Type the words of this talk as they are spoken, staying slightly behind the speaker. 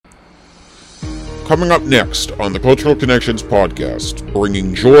Coming up next on the Cultural Connections podcast,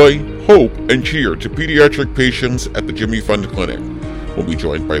 bringing joy, hope, and cheer to pediatric patients at the Jimmy Fund Clinic. We'll be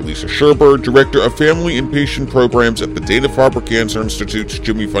joined by Lisa Sherber, Director of Family and Patient Programs at the Dana-Farber Cancer Institute's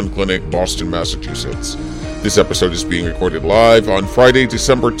Jimmy Fund Clinic, Boston, Massachusetts. This episode is being recorded live on Friday,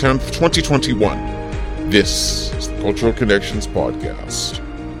 December 10th, 2021. This is the Cultural Connections podcast.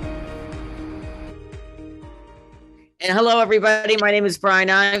 And hello, everybody. My name is Brian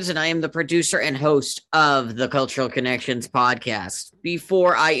Ives, and I am the producer and host of the Cultural Connections podcast.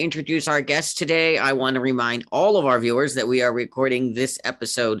 Before I introduce our guest today, I want to remind all of our viewers that we are recording this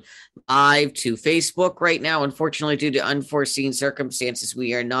episode live to Facebook right now. Unfortunately, due to unforeseen circumstances,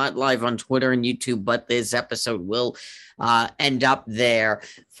 we are not live on Twitter and YouTube, but this episode will end up there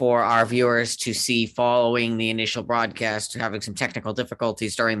for our viewers to see following the initial broadcast, having some technical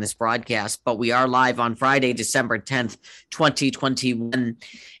difficulties during this broadcast. But we are live on Friday, December 10th, 2021.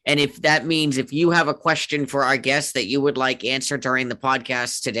 And if that means if you have a question for our guest that you would like answered during the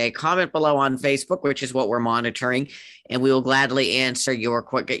podcast today, comment below on Facebook, which is what we're monitoring, and we will gladly answer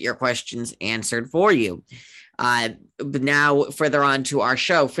get your questions answered for you. Now, further on to our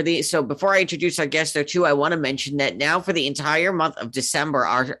show. So before I introduce our guest, though, too, I want to mention that now for the entire month of December,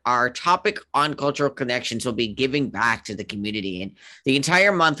 our topic on Cultural Connections will be giving back to the community. And the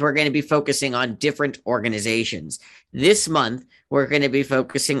entire month, we're going to be focusing on different organizations. This month, we're going to be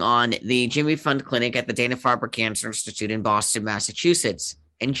focusing on the Jimmy Fund Clinic at the Dana-Farber Cancer Institute in Boston, Massachusetts.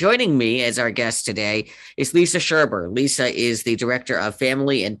 And joining me as our guest today is Lisa Sherber. Lisa is the Director of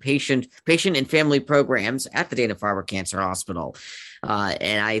Family and Patient and Family Programs at the Dana-Farber Cancer Hospital.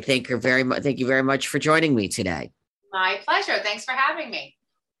 And I thank you very much for joining me today. My pleasure. Thanks for having me.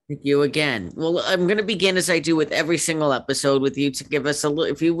 Thank you again. Well, I'm going to begin, as I do with every single episode, with you to give us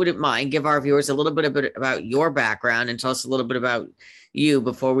if you wouldn't mind, give our viewers a little bit about your background and tell us a little bit about you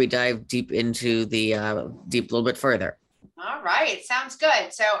before we dive deep into the little bit further. All right. Sounds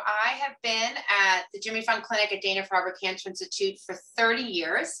good. So I have been at the Jimmy Fund Clinic at Dana-Farber Cancer Institute for 30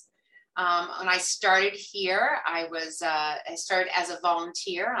 years. When I started here, I started as a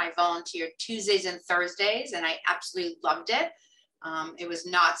volunteer. I volunteered Tuesdays and Thursdays, and I absolutely loved it. It was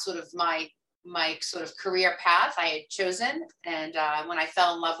not sort of my sort of career path I had chosen. And when I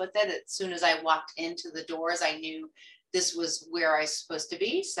fell in love with it, as soon as I walked into the doors, I knew this was where I was supposed to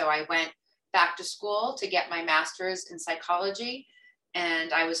be. So I went back to school to get my master's in psychology.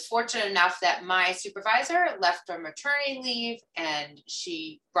 And I was fortunate enough that my supervisor left on maternity leave and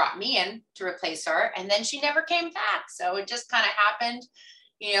she brought me in to replace her. And then she never came back. So it just kind of happened,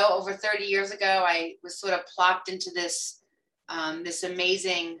 over 30 years ago. I was sort of plopped into this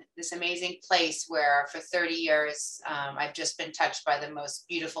amazing place where for 30 years, I've just been touched by the most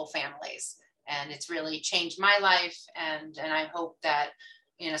beautiful families. And it's really changed my life. And I hope that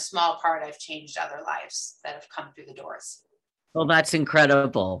in a small part, I've changed other lives that have come through the doors. Well, that's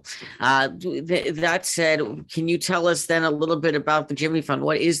incredible. That said, can you tell us then a little bit about the Jimmy Fund?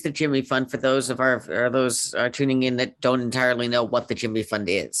 What is the Jimmy Fund for those tuning in that don't entirely know what the Jimmy Fund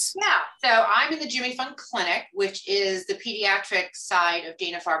is? Yeah, so I'm in the Jimmy Fund Clinic, which is the pediatric side of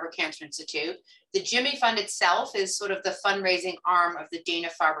Dana-Farber Cancer Institute. The Jimmy Fund itself is sort of the fundraising arm of the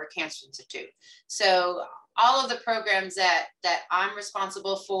Dana-Farber Cancer Institute. So all of the programs that I'm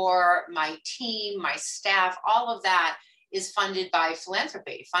responsible for, my team, my staff, all of that is funded by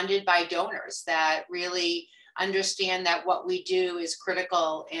philanthropy, funded by donors that really understand that what we do is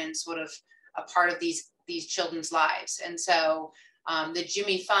critical and sort of a part of these children's lives. And so the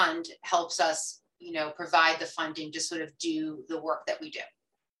Jimmy Fund helps us, provide the funding to sort of do the work that we do.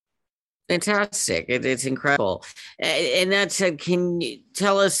 Fantastic. It's incredible. And that said, can you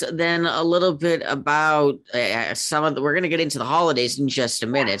tell us then a little bit about we're going to get into the holidays in just a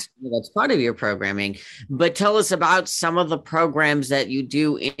minute. That's part of your programming, but tell us about some of the programs that you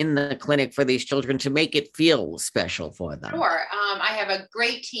do in the clinic for these children to make it feel special for them. Sure. I have a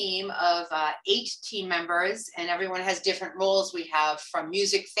great team of 8 team members, and everyone has different roles. We have from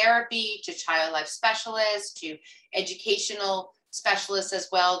music therapy to child life specialists to educational specialists as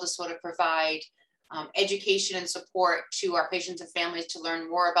well, to sort of provide education and support to our patients and families to learn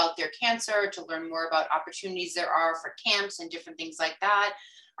more about their cancer, to learn more about opportunities there are for camps and different things like that.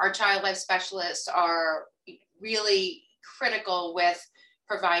 Our child life specialists are really critical with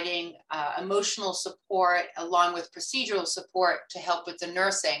providing emotional support along with procedural support to help with the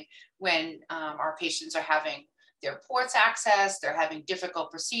nursing when our patients are having their ports access, they're having difficult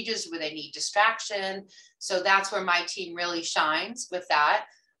procedures where they need distraction. So that's where my team really shines with that.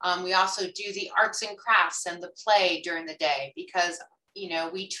 We also do the arts and crafts and the play during the day because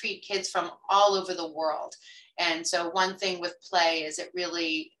we treat kids from all over the world. And so one thing with play is it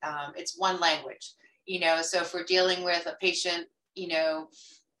really, it's one language, so if we're dealing with a patient,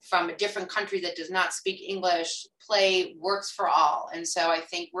 from a different country that does not speak English, play works for all. And so I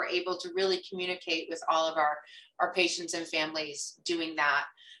think we're able to really communicate with all of our patients and families doing that.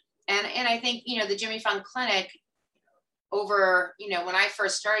 And I think, the Jimmy Fund Clinic over, when I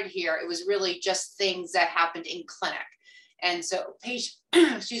first started here, it was really just things that happened in clinic. And so patients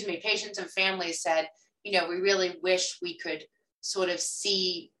and families said, we really wish we could sort of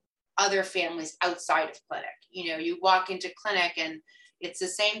see other families outside of clinic. You walk into clinic and it's the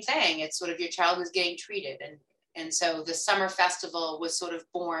same thing. It's sort of your child is getting treated. And so the summer festival was sort of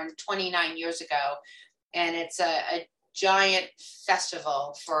born 29 years ago. And it's a giant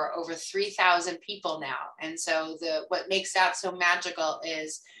festival for over 3,000 people now. And so what makes that so magical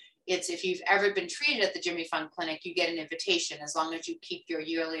is if you've ever been treated at the Jimmy Fund Clinic, you get an invitation as long as you keep your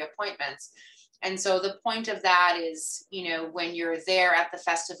yearly appointments. And so the point of that is, when you're there at the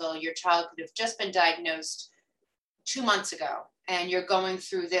festival, your child could have just been diagnosed 2 months ago, and you're going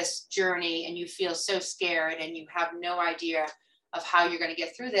through this journey and you feel so scared and you have no idea of how you're going to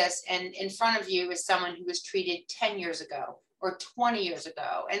get through this. And in front of you is someone who was treated 10 years ago or 20 years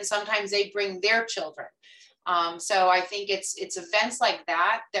ago. And sometimes they bring their children. So I think it's events like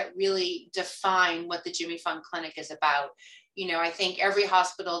that really define what the Jimmy Fund Clinic is about. I think every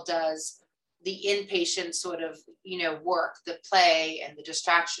hospital does the inpatient sort of, work, the play and the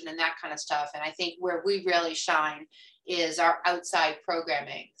distraction and that kind of stuff. And I think where we really shine is our outside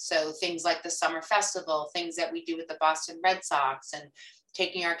programming. So things like the summer festival, things that we do with the Boston Red Sox, and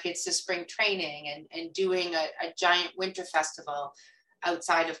taking our kids to spring training and doing a giant winter festival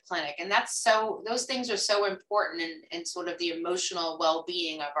outside of clinic. And those things are so important in sort of the emotional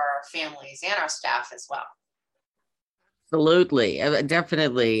well-being of our families and our staff as well. Absolutely,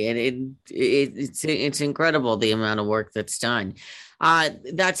 definitely, and it's incredible the amount of work that's done.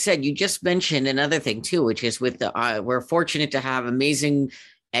 That said, you just mentioned another thing too, which is we're fortunate to have amazing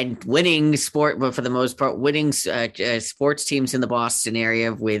and winning sport, but for the most part, winning sports teams in the Boston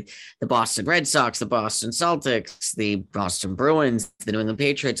area with the Boston Red Sox, the Boston Celtics, the Boston Bruins, the New England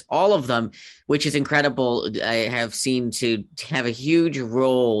Patriots, all of them, which is incredible. I have seen to have a huge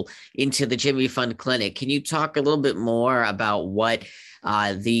role into the Jimmy Fund Clinic. Can you talk a little bit more about what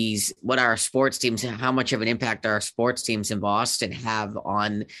our sports teams, how much of an impact our sports teams in Boston have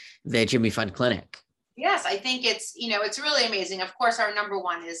on the Jimmy Fund Clinic? Yes, I think it's really amazing. Of course, our number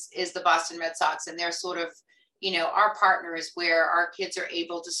one is the Boston Red Sox, and they're sort of, our partners where our kids are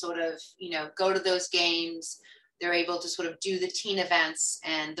able to sort of, go to those games. They're able to sort of do the teen events,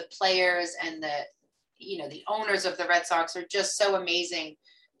 and the players and the owners of the Red Sox are just so amazing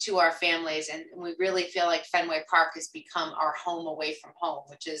to our families. And we really feel like Fenway Park has become our home away from home,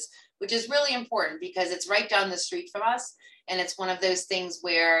 which is really important because it's right down the street from us. And it's one of those things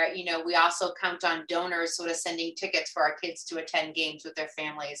where, we also count on donors sort of sending tickets for our kids to attend games with their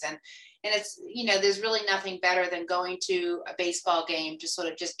families. And it's, there's really nothing better than going to a baseball game to sort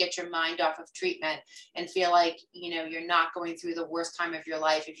of just get your mind off of treatment and feel like, you're not going through the worst time of your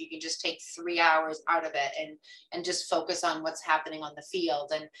life if you can just take 3 hours out of it and just focus on what's happening on the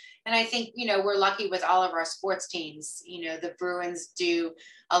field. And I think, we're lucky with all of our sports teams. The Bruins do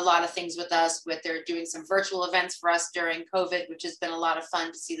a lot of things with us, they're doing some virtual events for us during COVID, which has been a lot of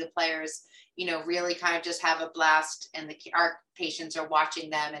fun to see the players, really kind of just have a blast, and our patients are watching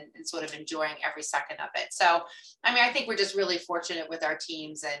them and sort of enjoying every second of it. So, I think we're just really fortunate with our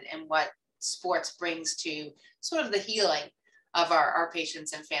teams and what sports brings to sort of the healing of our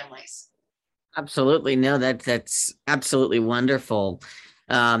patients and families. Absolutely. No, that's absolutely wonderful.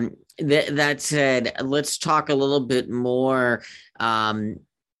 That said, let's talk a little bit more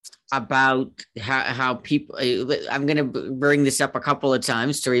about how people, I'm going to bring this up a couple of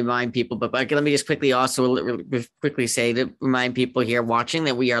times to remind people, but let me just quickly say to remind people here watching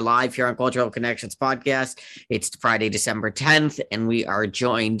that we are live here on Cultural Connections Podcast. It's Friday, December 10th, and we are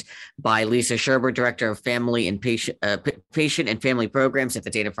joined by Lisa Sherber, Director of Family and Patient and Family Programs at the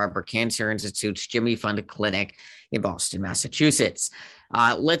Dana-Farber Cancer Institute's Jimmy Fund Clinic in Boston, Massachusetts.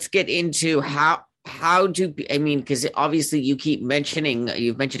 Let's get into because obviously you've mentioned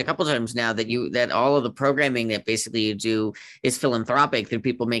a couple of times now that all of the programming that basically you do is philanthropic through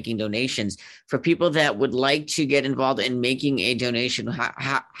people making donations. For people that would like to get involved in making a donation,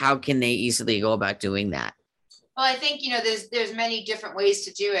 how can they easily go about doing that? Well, I think, there's many different ways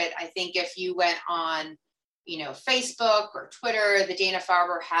to do it. I think if you went on, Facebook or Twitter, the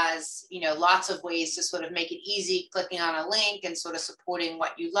Dana-Farber has, lots of ways to sort of make it easy, clicking on a link and sort of supporting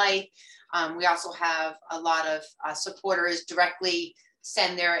what you like. We also have a lot of supporters directly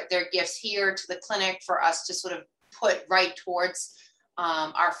send their gifts here to the clinic for us to sort of put right towards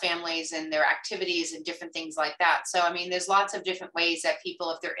our families and their activities and different things like that. So, I mean, there's lots of different ways that people,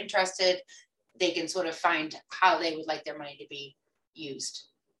 if they're interested, they can sort of find how they would like their money to be used.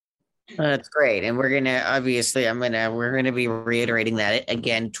 That's great. And we're going to be reiterating that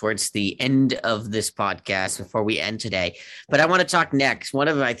again towards the end of this podcast before we end today. But I want to talk next. One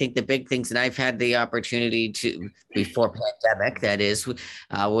of, I think, the big things that I've had the opportunity to, before pandemic, that is,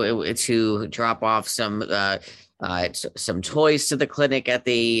 to drop off some toys to the clinic at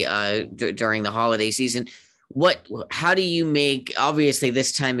the during the holiday season. How do you make, obviously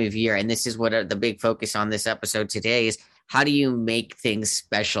this time of year, and this is what the big focus on this episode today is, how do you make things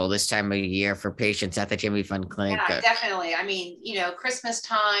special this time of year for patients at the Jimmy Fund Clinic? Yeah, definitely. I mean, Christmas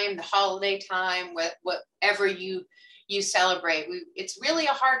time, the holiday time, whatever you celebrate, it's really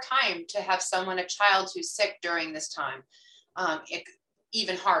a hard time to have a child who's sick during this time.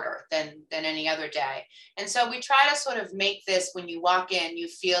 Even harder than any other day. And so we try to sort of make this, when you walk in, you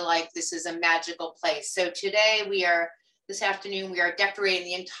feel like this is a magical place. So this afternoon, we are decorating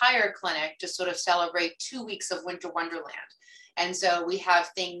the entire clinic to sort of celebrate 2 weeks of Winter Wonderland. And so we have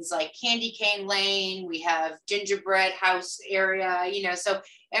things like Candy Cane Lane, we have gingerbread house area, so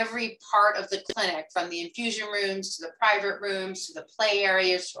every part of the clinic, from the infusion rooms to the private rooms, to the play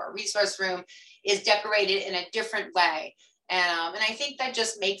areas, to our resource room, is decorated in a different way. And I think that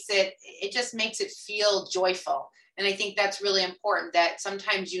just makes it feel joyful. And I think that's really important, that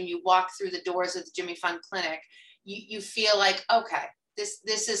sometimes when you walk through the doors of the Jimmy Fund Clinic, you feel like, okay,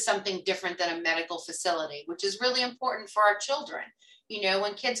 this is something different than a medical facility, which is really important for our children.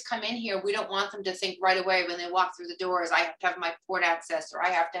 When kids come in here, we don't want them to think right away when they walk through the doors, I have to have my port access, or I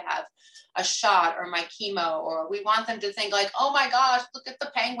have to have a shot, or my chemo, or we want them to think like, oh my gosh, look at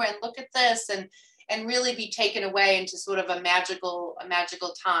the penguin, look at this, and really be taken away into sort of a magical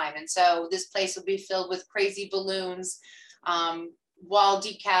time. And so this place will be filled with crazy balloons, wall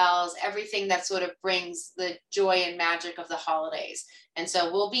decals, everything that sort of brings the joy and magic of the holidays. And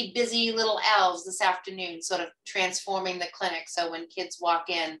so we'll be busy little elves this afternoon, sort of transforming the clinic. So when kids walk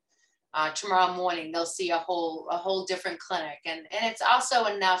in tomorrow morning, they'll see a whole different clinic. And it's also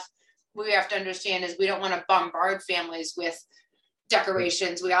enough, we have to understand, is we don't want to bombard families with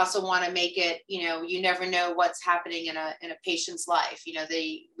decorations. We also want to make it, you never know what's happening in a patient's life.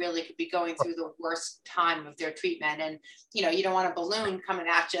 They really could be going through the worst time of their treatment, and you don't want a balloon coming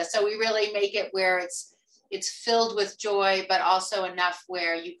at you. So we really make it where it's filled with joy, but also enough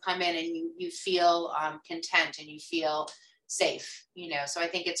where you come in and you feel content and you feel safe. So I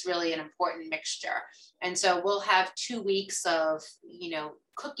think it's really an important mixture. And so we'll have 2 weeks of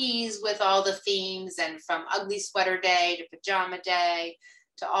cookies with all the themes, and from ugly sweater day to pajama day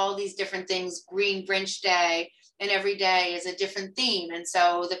to all these different things, green Grinch day, and every day is a different theme. And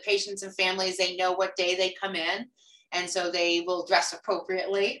so the patients and families, they know what day they come in, and so they will dress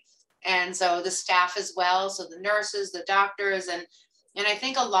appropriately. And so the staff as well, so the nurses, the doctors, and I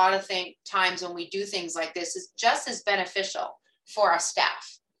think a lot of times when we do things like this is just as beneficial for our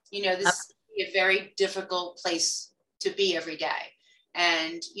staff. This is a very difficult place to be every day.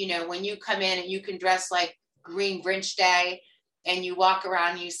 And, when you come in and you can dress like Green Grinch Day, and you walk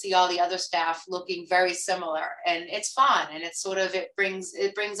around and you see all the other staff looking very similar, and it's fun, and it's sort of, it brings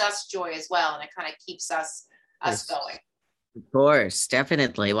us joy as well. And it kind of keeps us going. Of course,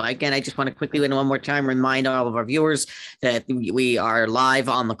 definitely. Well, again, I just want to quickly, one more time, remind all of our viewers that we are live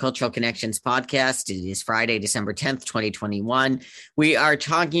on the Cultural Connections podcast. It is Friday, December 10th, 2021. We are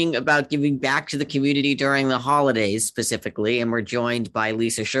talking about giving back to the community during the holidays specifically, and we're joined by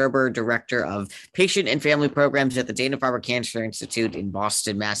Lisa Sherber, Director of Patient and Family Programs at the Dana-Farber Cancer Institute in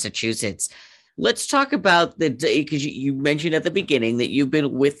Boston, Massachusetts. Let's talk about because you mentioned at the beginning that you've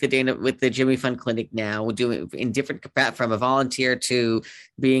been with the Jimmy Fund Clinic now, doing in different capacity, from a volunteer to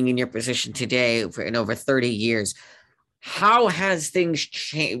being in your position today in over 30 years. How has things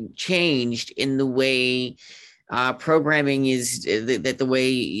changed in the way programming is, that the way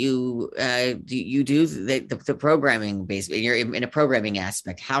you do the programming, basically you're in a programming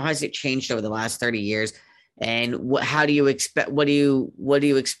aspect? How has it changed over the last 30 years? And how do you expect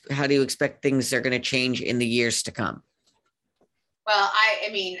things are going to change in the years to come? Well,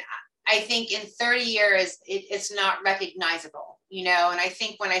 I think in 30 years, it's not recognizable, and I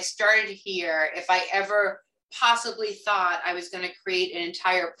think when I started here, if I ever possibly thought I was going to create an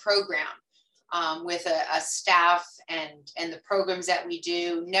entire program with a staff and the programs that we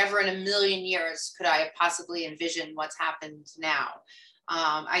do, never in a million years could I have possibly envisioned what's happened now.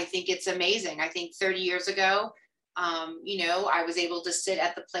 I think it's amazing. I think 30 years ago, I was able to sit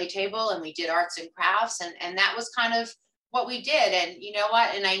at the play table and we did arts and crafts, and that was kind of what we did. And you know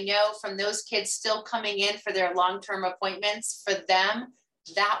what? And I know from those kids still coming in for their long-term appointments, for them,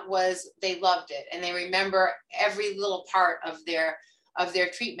 they loved it. And they remember every little part of their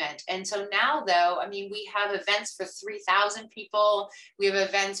treatment. And so now though, I mean, we have events for 3,000 people. We have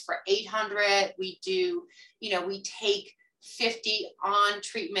events for 800. We do, we take 50 on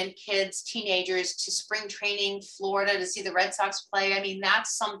treatment kids, teenagers to spring training, Florida, to see the Red Sox play. I mean,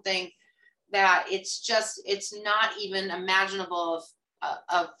 that's something that it's not even imaginable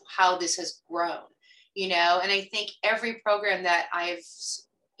of how this has grown, and I think every program that I've,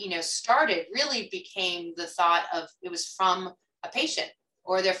 started really became the thought of, it was from a patient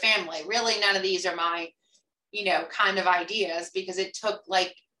or their family. Really, none of these are my, kind of ideas, because it took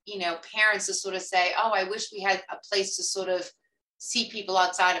parents to sort of say, oh, I wish we had a place to sort of see people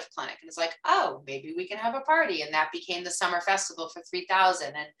outside of clinic. And it's like, oh, maybe we can have a party. And that became the summer festival for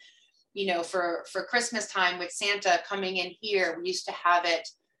 3,000. And, for Christmas time with Santa coming in here, we used to have it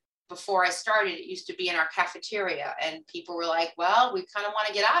before I started. It used to be in our cafeteria, and people were like, well, we kind of want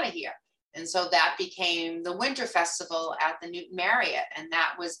to get out of here. And so that became the Winter Festival at the Newton Marriott. And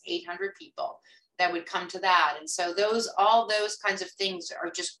that was 800 people that would come to that. And so all those kinds of things are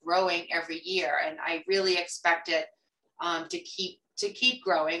just growing every year. And I really expect it to keep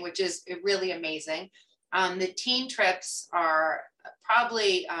growing, which is really amazing. The teen trips are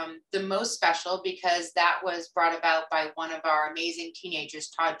probably the most special, because that was brought about by one of our amazing teenagers,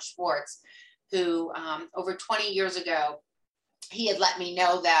 Todd Schwartz, who over 20 years ago, he had let me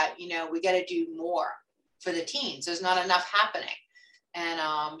know that, we got to do more for the teens. There's not enough happening. And,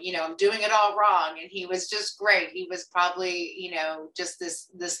 I'm doing it all wrong. And he was just great. He was probably, just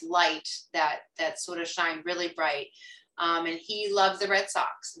this light that sort of shined really bright. And he loved the Red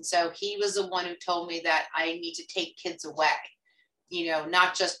Sox. And so he was the one who told me that I need to take kids away,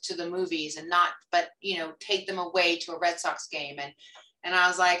 not just to the movies but take them away to a Red Sox game. And I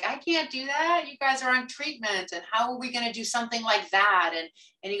was like, I can't do that. You guys are on treatment. And how are we going to do something like that?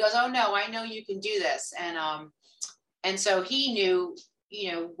 And he goes, oh no, I know you can do this. And so he knew,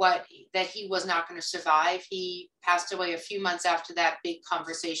 that he was not going to survive. He passed away a few months after that big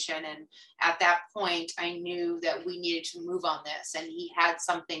conversation. And at that point, I knew that we needed to move on this. And he had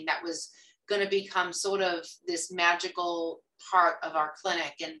something that was going to become sort of this magical part of our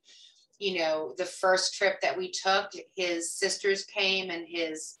clinic. And, the first trip that we took, his sisters came and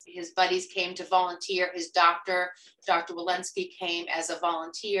his buddies came to volunteer. His Dr. Walensky, came as a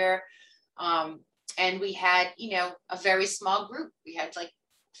volunteer. And we had, a very small group. We had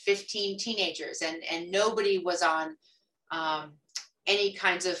 15 teenagers, and nobody was on any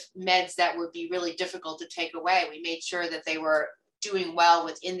kinds of meds that would be really difficult to take away. We made sure that they were doing well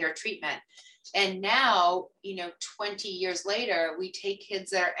within their treatment. And now, 20 years later, we take kids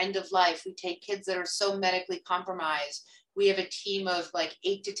that are end of life. We take kids that are so medically compromised. We have a team of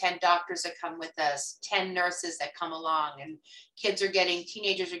 8 to 10 doctors that come with us, 10 nurses that come along, and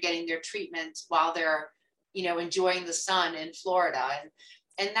teenagers are getting their treatments while they're, enjoying the sun in Florida.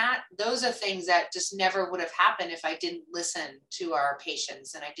 And those are things that just never would have happened if I didn't listen to our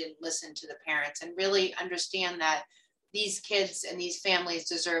patients and I didn't listen to the parents and really understand that these kids and these families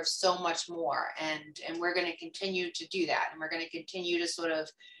deserve so much more. And we're going to continue to do that. And we're going to continue to sort of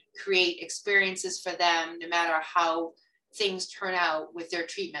create experiences for them, no matter how things turn out with their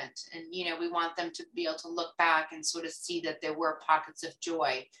treatment. And, we want them to be able to look back and sort of see that there were pockets of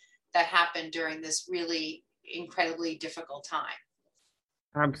joy that happened during this really incredibly difficult time.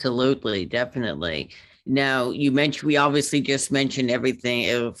 Absolutely. Definitely. Now, we obviously just mentioned everything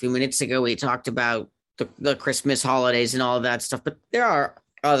a few minutes ago. We talked about the Christmas holidays and all of that stuff, but there are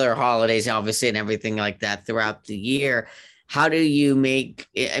other holidays, obviously, and everything like that throughout the year. How do you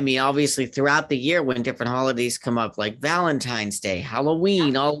obviously throughout the year when different holidays come up, like Valentine's Day,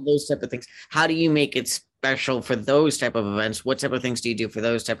 Halloween, all of those type of things, how do you make it special for those type of events? What type of things do you do for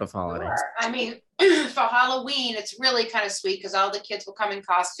those type of holidays? Sure. For Halloween, it's really kind of sweet because all the kids will come in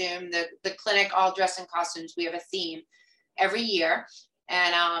costume, the clinic all dressed in costumes. We have a theme every year.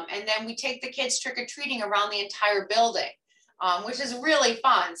 And then we take the kids trick-or-treating around the entire building. Which is really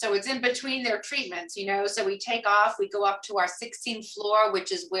fun. So it's in between their treatments, so we take off, we go up to our 16th floor,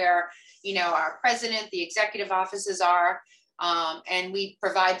 which is where, our president, the executive offices are. And we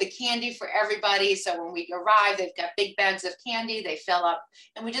provide the candy for everybody. So when we arrive, they've got big bags of candy, they fill up,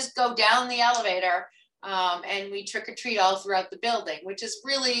 and we just go down the elevator and we trick-or-treat all throughout the building, which is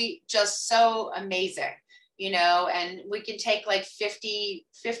really just so amazing. And we can take 50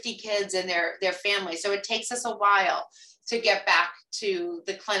 kids and their families. So it takes us a while to get back to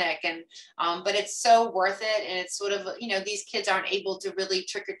the clinic. And, but it's so worth it. And it's sort of, these kids aren't able to really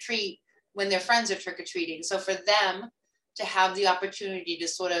trick or treat when their friends are trick or treating. So for them, to have the opportunity to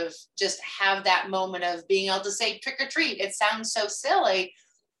sort of just have that moment of being able to say trick or treat. It sounds so silly,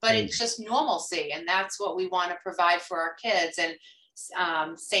 but it's just normalcy. And that's what we want to provide for our kids. And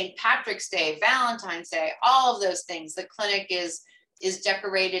St. Patrick's Day, Valentine's Day, all of those things, the clinic is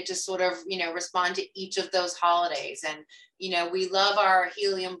decorated to sort of, respond to each of those holidays. And, we love our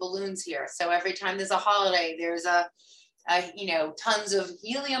helium balloons here. So every time there's a holiday, there's tons of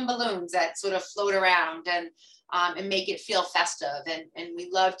helium balloons that sort of float around and make it feel festive. And we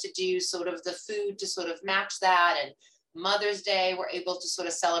love to do sort of the food to sort of match that. And Mother's Day, we're able to sort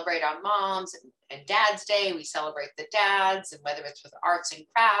of celebrate our moms, and Dad's Day, we celebrate the dads, and whether it's with arts and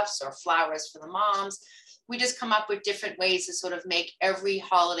crafts or flowers for the moms, we just come up with different ways to sort of make every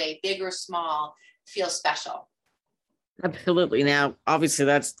holiday, big or small, feel special. Absolutely. Now, obviously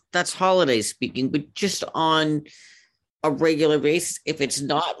that's holiday speaking, but just on a regular basis, if it's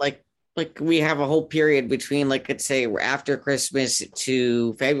not like we have a whole period between, like, let's say after Christmas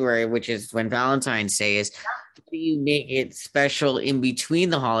to February, which is when Valentine's Day is, how do you make it special in between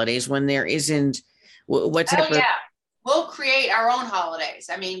the holidays when there isn't what's we'll create our own holidays.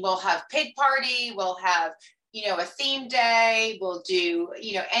 I mean, we'll have pig party, we'll have, a theme day, we'll do,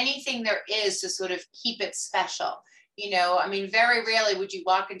 anything there is to sort of keep it special. I mean, very rarely would you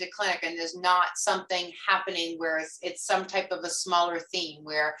walk into clinic and there's not something happening where it's some type of a smaller theme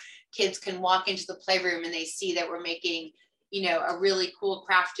where kids can walk into the playroom and they see that we're making, a really cool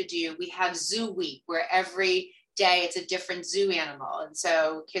craft to do. We have Zoo Week where every day it's a different zoo animal. And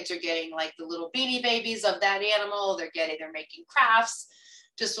so kids are getting like the little beanie babies of that animal. They're making crafts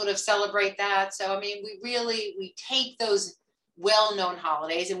to sort of celebrate that. So, I mean, we take those well-known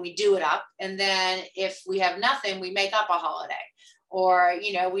holidays and we do it up. And then if we have nothing, we make up a holiday, or,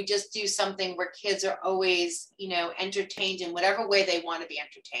 we just do something where kids are always, entertained in whatever way they want to be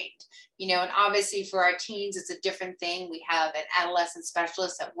entertained, and obviously for our teens, it's a different thing. We have an adolescent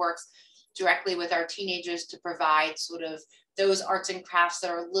specialist that works directly with our teenagers to provide sort of those arts and crafts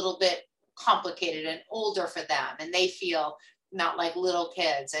that are a little bit complicated and older for them. And they feel not like little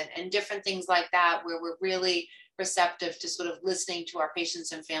kids and different things like that, where we're really receptive to sort of listening to our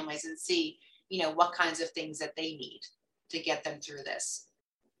patients and families and see, what kinds of things that they need to get them through this.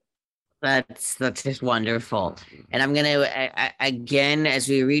 That's just wonderful. And I'm going to, again, as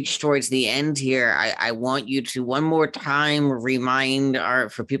we reach towards the end here, I want you to one more time remind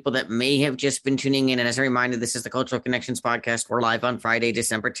for people that may have just been tuning in. And as a reminder, this is the Cultural Connections Podcast. We're live on Friday,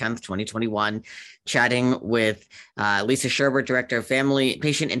 December 10th, 2021, chatting with Lisa Sherbert, Director of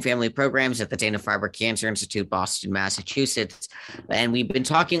Patient and Family Programs at the Dana-Farber Cancer Institute, Boston, Massachusetts. And we've been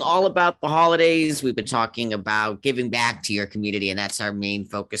talking all about the holidays. We've been talking about giving back to your community, and that's our main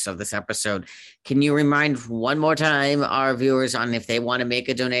focus of this episode. Can you remind one more time our viewers on if they want to make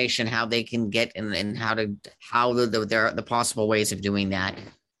a donation, how they can get and how there are the possible ways of doing that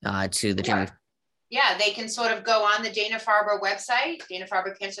to the Jimmy? Yeah, they can sort of go on the Dana-Farber website,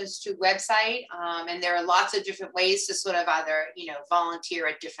 Dana-Farber Cancer Institute website, and there are lots of different ways to sort of either, volunteer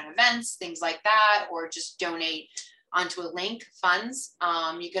at different events, things like that, or just donate onto a link, funds.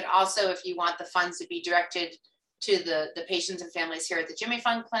 You could also, if you want the funds to be directed to the patients and families here at the Jimmy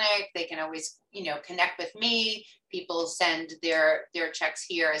Fund Clinic, they can always, connect with me. People send their checks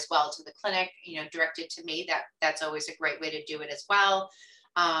here as well to the clinic, directed to me. That's always a great way to do it as well.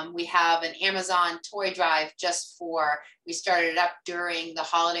 We have an Amazon toy drive we started it up during the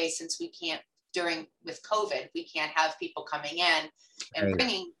holidays since with COVID, we can't have people coming in and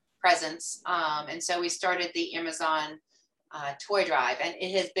bringing presents. And so we started the Amazon toy drive, and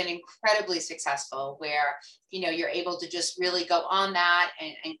it has been incredibly successful where, you're able to just really go on that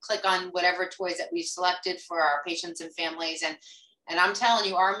and click on whatever toys that we've selected for our patients and families. And I'm telling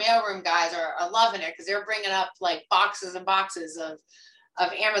you, our mailroom guys are loving it because they're bringing up like boxes and boxes of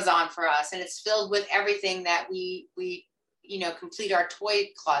Amazon for us. And it's filled with everything that we complete our toy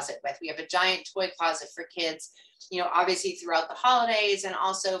closet with. We have a giant toy closet for kids, obviously throughout the holidays and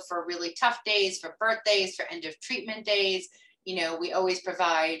also for really tough days, for birthdays, for end of treatment days. We always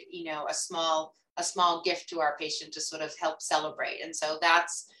provide, a small gift to our patient to sort of help celebrate. And so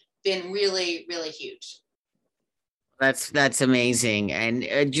that's been really, really huge. That's amazing.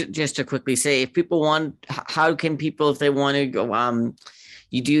 And just to quickly say, if people want, how can people, if they want to go,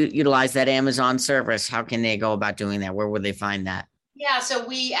 you do utilize that Amazon service, how can they go about doing that? Where would they find that? Yeah, so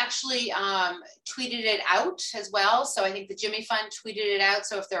we actually tweeted it out as well. So I think the Jimmy Fund tweeted it out.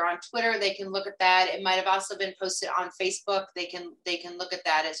 So if they're on Twitter, they can look at that. It might have also been posted on Facebook. They can look at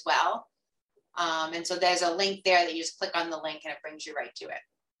that as well. And so there's a link there that you just click on the link and it brings you right to it.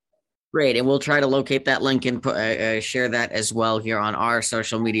 Great. And we'll try to locate that link and share that as well here on our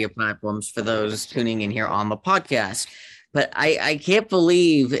social media platforms for those tuning in here on the podcast. But I can't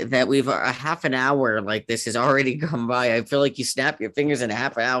believe that we've a half an hour like this has already gone by. I feel like you snap your fingers and a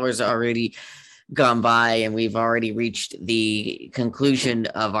half an hour is already gone by, and we've already reached the conclusion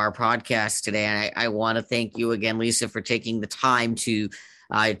of our podcast today. And I want to thank you again, Lisa, for taking the time to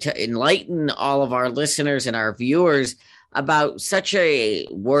enlighten all of our listeners and our viewers about such a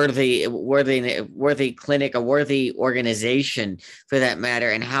worthy clinic, a worthy organization for that matter,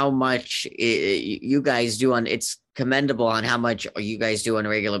 and how much you guys do on. It's commendable on how much you guys do on a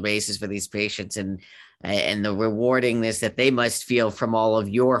regular basis for these patients, and the rewardingness that they must feel from all of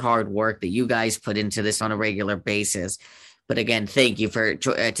your hard work that you guys put into this on a regular basis. But again, thank you for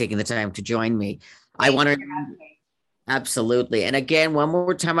taking the time to join me. I want to. Absolutely. And again, one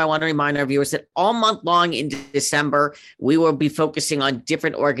more time, I want to remind our viewers that all month long in December, we will be focusing on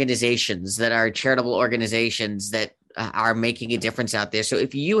different organizations that are charitable organizations that are making a difference out there. So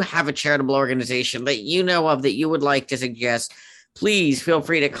if you have a charitable organization that you know of that you would like to suggest, please feel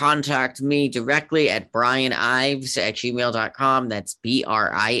free to contact me directly at brianives@gmail.com. That's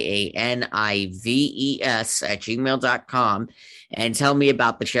BRIANIVES@gmail.com. And tell me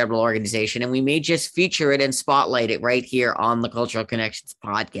about the charitable organization. And we may just feature it and spotlight it right here on the Cultural Connections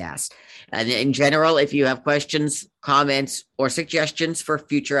podcast. And in general, if you have questions, comments, or suggestions for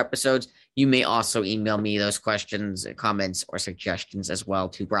future episodes, you may also email me those questions, comments, or suggestions as well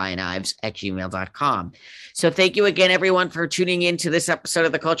to brianives@gmail.com. So thank you again, everyone, for tuning in to this episode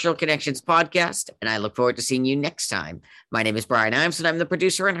of the Cultural Connections podcast. And I look forward to seeing you next time. My name is Brian Ives, and I'm the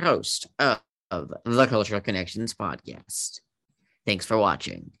producer and host of the Cultural Connections podcast. Thanks for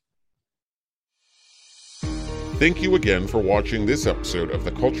watching. Thank you again for watching this episode of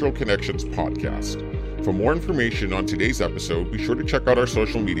the Cultural Connections podcast. For more information on today's episode, be sure to check out our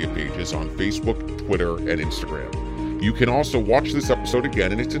social media pages on Facebook, Twitter, and Instagram. You can also watch this episode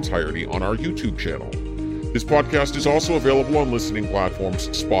again in its entirety on our YouTube channel. This podcast is also available on listening platforms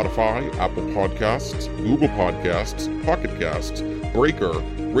Spotify, Apple Podcasts, Google Podcasts, Pocket Casts, Breaker,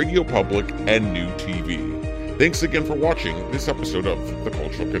 Radio Public, and New TV. Thanks again for watching this episode of the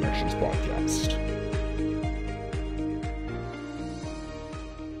Cultural Connections podcast.